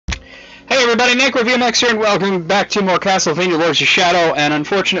everybody, Nick Review Max here, and welcome back to more CastleVania Lords of Shadow. And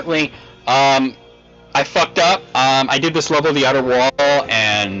unfortunately, I fucked up. I did this level, the Outer Wall,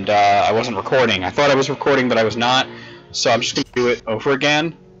 and I wasn't recording. I thought I was recording, but I was not. So I'm just going to do it over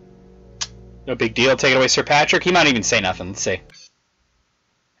again. No big deal. Take it away, Sir Patrick. He might even say nothing. Let's see.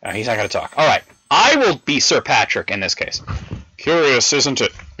 He's not going to talk. Alright. I will be Sir Patrick in this case. Curious, isn't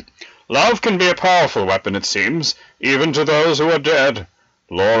it? Love can be a powerful weapon, it seems, even to those who are dead.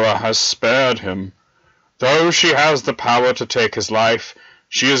 Laura has spared him. Though she has the power to take his life,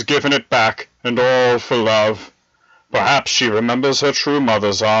 she has given it back, and all for love. Perhaps she remembers her true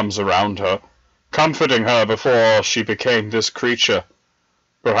mother's arms around her, comforting her before she became this creature.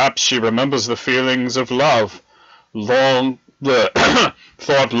 Perhaps she remembers the feelings of love,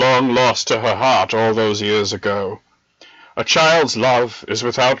 thought long lost to her heart all those years ago. A child's love is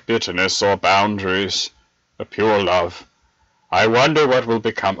without bitterness or boundaries, a pure love. I wonder what will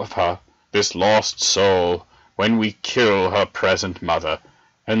become of her, this lost soul, when we kill her present mother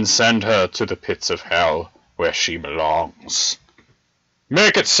and send her to the pits of hell where she belongs.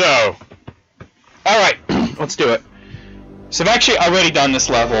 Make it so! Alright, let's do it. So I've actually already done this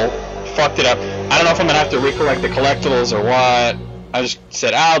level, fucked it up. I don't know if I'm going to have to recollect the collectibles or what. I just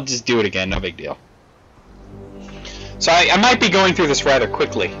said, I'll just do it again, no big deal. So I might be going through this rather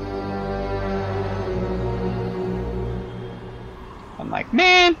quickly. I'm like,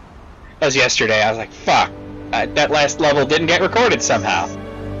 man, that was yesterday. I was like, fuck, that last level didn't get recorded somehow.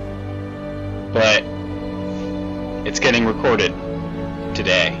 But it's getting recorded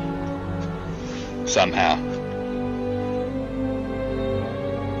today. Somehow.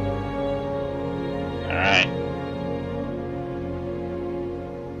 Alright.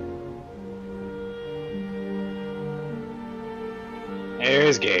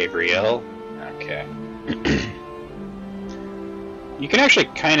 There's Gabriel. Okay. You can actually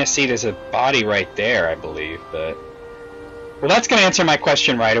kind of see there's a body right there, I believe, but... Well, that's going to answer my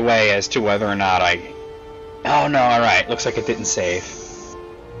question right away as to whether or not I... Oh, no, alright. Looks like it didn't save.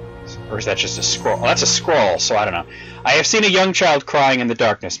 Or is that just a scroll? Well, that's a scroll, so I don't know. I have seen a young child crying in the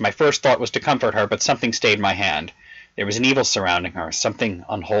darkness. My first thought was to comfort her, but something stayed my hand. There was an evil surrounding her, something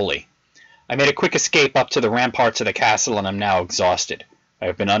unholy. I made a quick escape up to the ramparts of the castle, and am now exhausted. I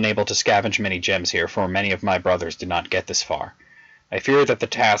have been unable to scavenge many gems here, for many of my brothers did not get this far. I fear that the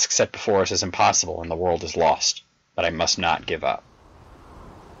task set before us is impossible, and the world is lost. But I must not give up.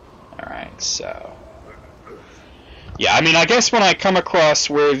 Alright, so... Yeah, I mean, I guess when I come across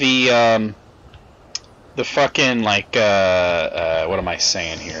where the fucking, like, what am I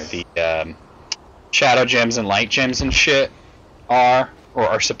saying here? The, shadow gems and light gems and shit are, or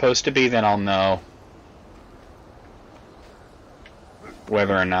are supposed to be, then I'll know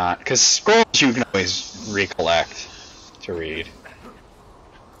whether or not. Because scrolls you can always recollect to read.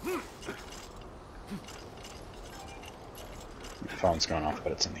 My phone's going off,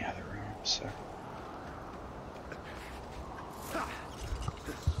 but it's in the other room, so...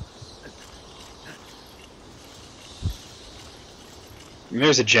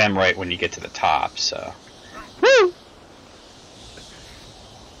 There's a gem right when you get to the top, so... Woo!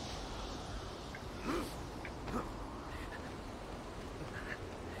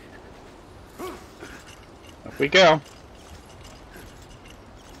 Up we go.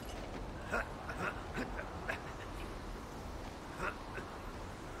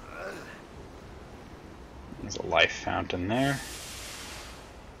 There's a life fountain there.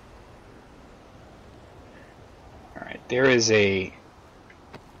 Alright, there is a...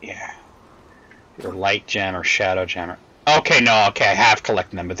 Yeah. Either light gem or shadow gem. Okay, no, okay, I have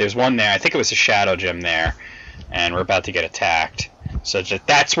collected them, but there's one there. I think it was a shadow gem there. And we're about to get attacked. So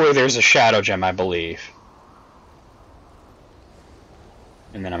that's where there's a shadow gem, I believe.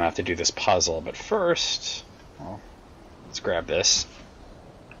 And then I'm going to have to do this puzzle. But first, well, let's grab this.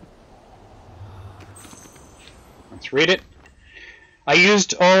 Let's read it. I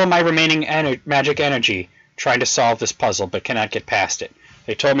used all of my remaining magic energy trying to solve this puzzle, but cannot get past it.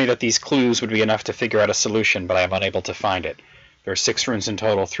 They told me that these clues would be enough to figure out a solution, but I am unable to find it. There are 6 runes in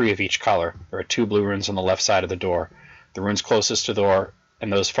total, 3 of each color. There are 2 blue runes on the left side of the door. The runes closest to the door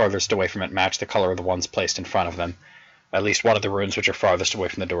and those farthest away from it match the color of the ones placed in front of them. At least one of the runes which are farthest away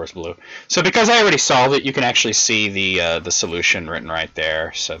from the door is blue. So because I already solved it, you can actually see the solution written right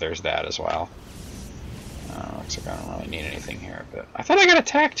there. So there's that as well. Looks like I don't really need anything here, but I thought I got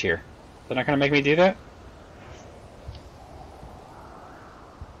attacked here. They're not going to make me do that?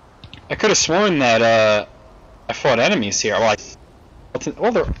 I could have sworn that I fought enemies here.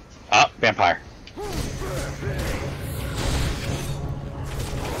 Well, they're... Ah, vampire.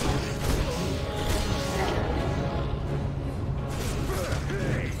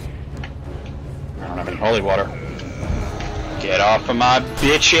 Holy water. Get off of my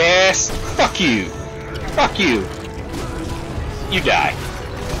bitch ass! Fuck you! Fuck you! You die.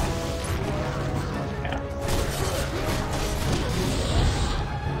 Yeah.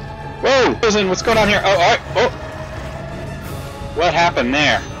 Whoa! Prison, what's going on here? Oh, alright. Oh! What happened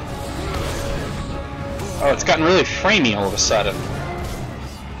there? Oh, it's gotten really framey all of a sudden.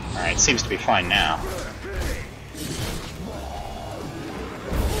 Alright, seems to be fine now.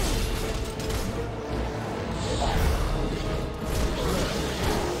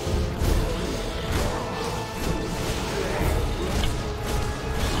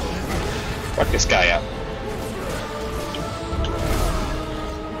 Fuck this guy up.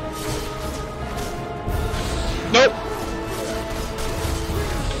 Nope!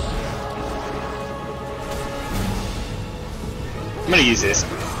 I'm gonna use this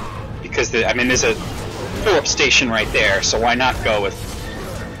because I mean there's a fill-up station right there, so why not go with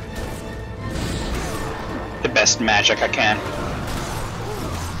the best magic I can?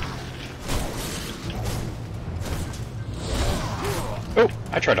 Oh,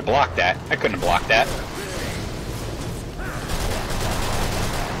 I tried to block that. I couldn't have blocked that.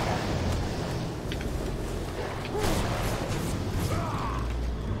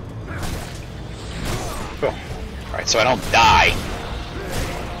 Cool. Alright, so I don't die.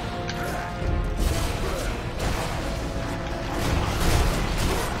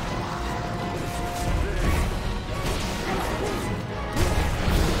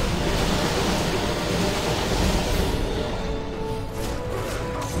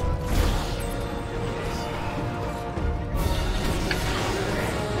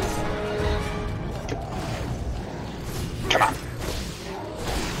 Come on.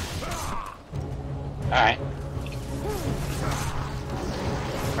 Alright.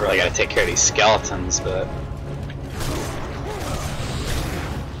 I really gotta take care of these skeletons, but...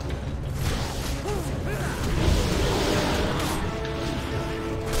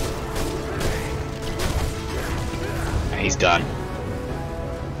 he's done.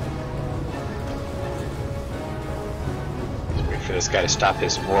 Let's wait for this guy to stop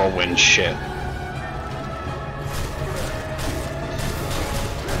his whirlwind shit.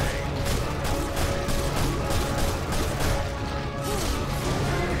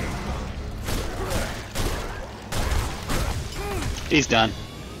 He's done.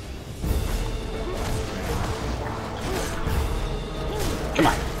 Come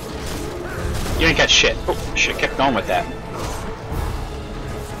on. You ain't got shit. Oh, shit, kept going with that.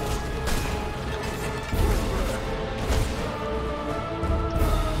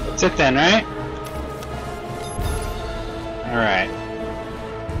 That's it then, right? Alright.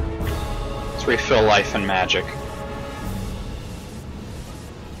 Let's refill life and magic.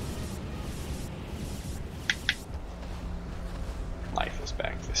 Life is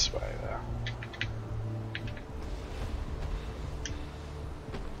back this way, though.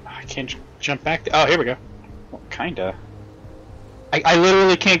 I can't jump back. Oh, here we go. Well, kinda. I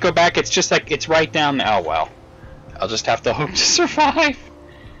literally can't go back. It's just like it's right down there. Oh well. I'll just have to hope to survive.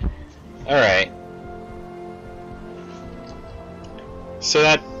 Alright. So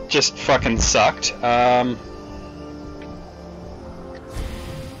that just fucking sucked. I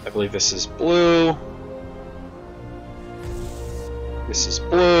believe this is blue. This is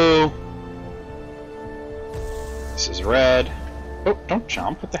blue. This is red. Oh, don't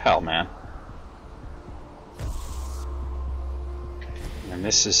jump. What the hell, man? And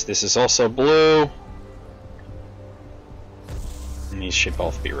this is also blue. And these should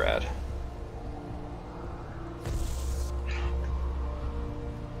both be red.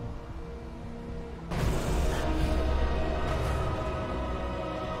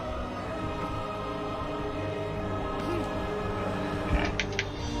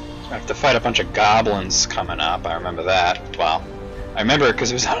 I have to fight a bunch of goblins coming up. I remember that. Well, I remember it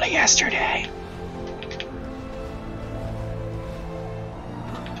because it was only yesterday.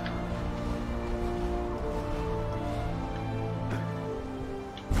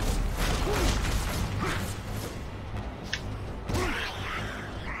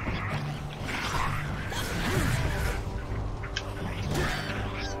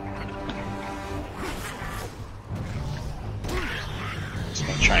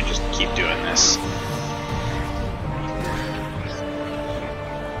 Try and just keep doing this.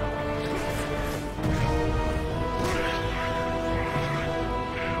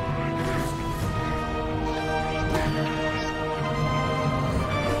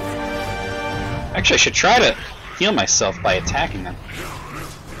 Actually, I should try to heal myself by attacking them.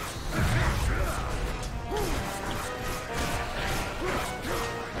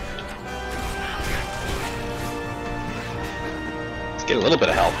 Get a little bit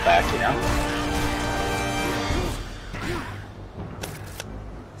of health back, you know?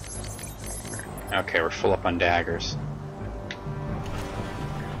 Okay, we're full up on daggers.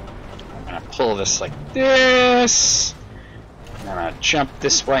 I'm gonna pull this like this. And I'm gonna jump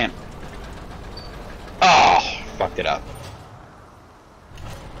this way and... Oh! Fucked it up.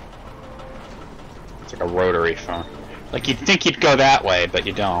 It's like a rotary phone. Like, you'd think you'd go that way, but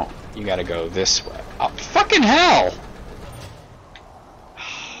you don't. You gotta go this way. Oh, fucking hell!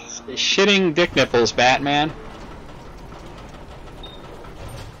 Shitting dick nipples, Batman.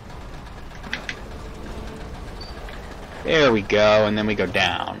 There we go, and then we go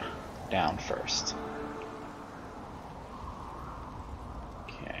down. Down first.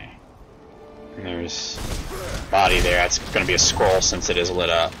 Okay. And there's body there. That's gonna be a scroll since it is lit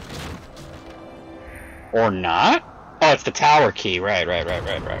up. Or not? Oh, it's the tower key. Right. Now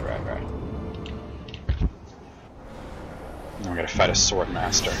we're gonna fight a sword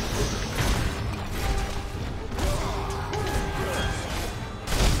master.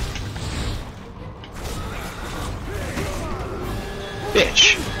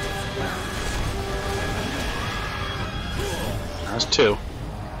 Bitch! That was two.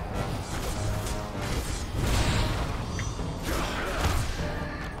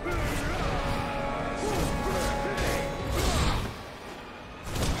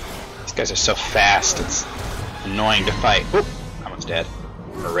 These guys are so fast, it's annoying to fight. Oop! That one's dead.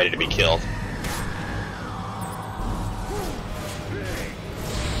 We're ready to be killed.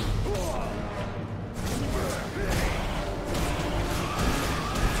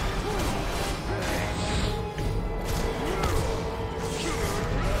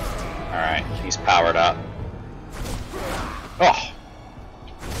 Alright, he's powered up. Oh!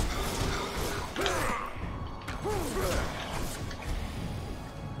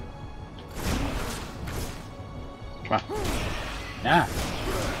 Come on. Nah.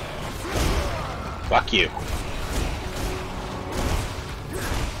 Fuck you.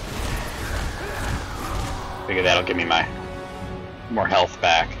 Figure that'll give me my more health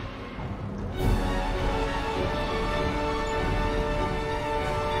back.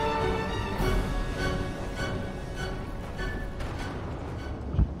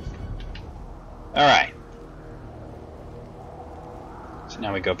 Alright. So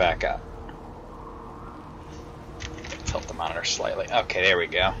now we go back up. Tilt the monitor slightly. Okay, there we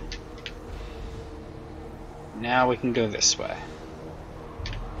go. Now we can go this way.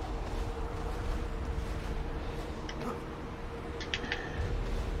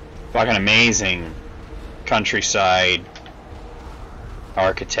 Fucking amazing countryside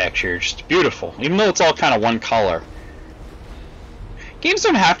architecture. Just beautiful. Even though it's all kind of one color. Games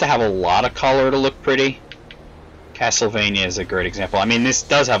don't have to have a lot of color to look pretty. CastleVania is a great example. I mean, this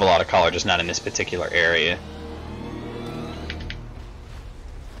does have a lot of color, just not in this particular area.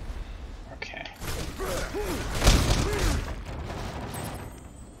 Okay.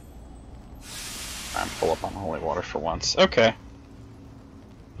 I'm full up on holy water for once. Okay.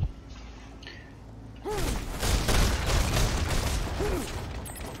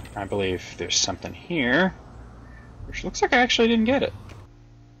 I believe there's something here, which looks like I actually didn't get it.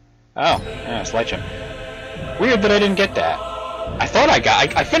 Oh, yeah, it's Lichen. Weird that I didn't get that. I thought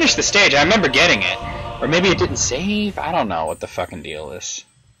I finished the stage. I remember getting it. Or maybe it didn't save? I don't know what the fucking deal is.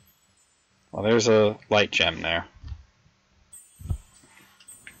 Well, there's a light gem there.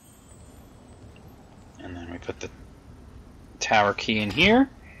 And then we put the tower key in here.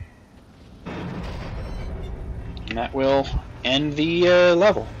 And that will end the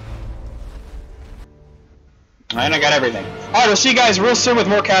level. And I got everything. Alright, I'll see you guys real soon with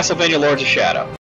more CastleVania Lords of Shadow.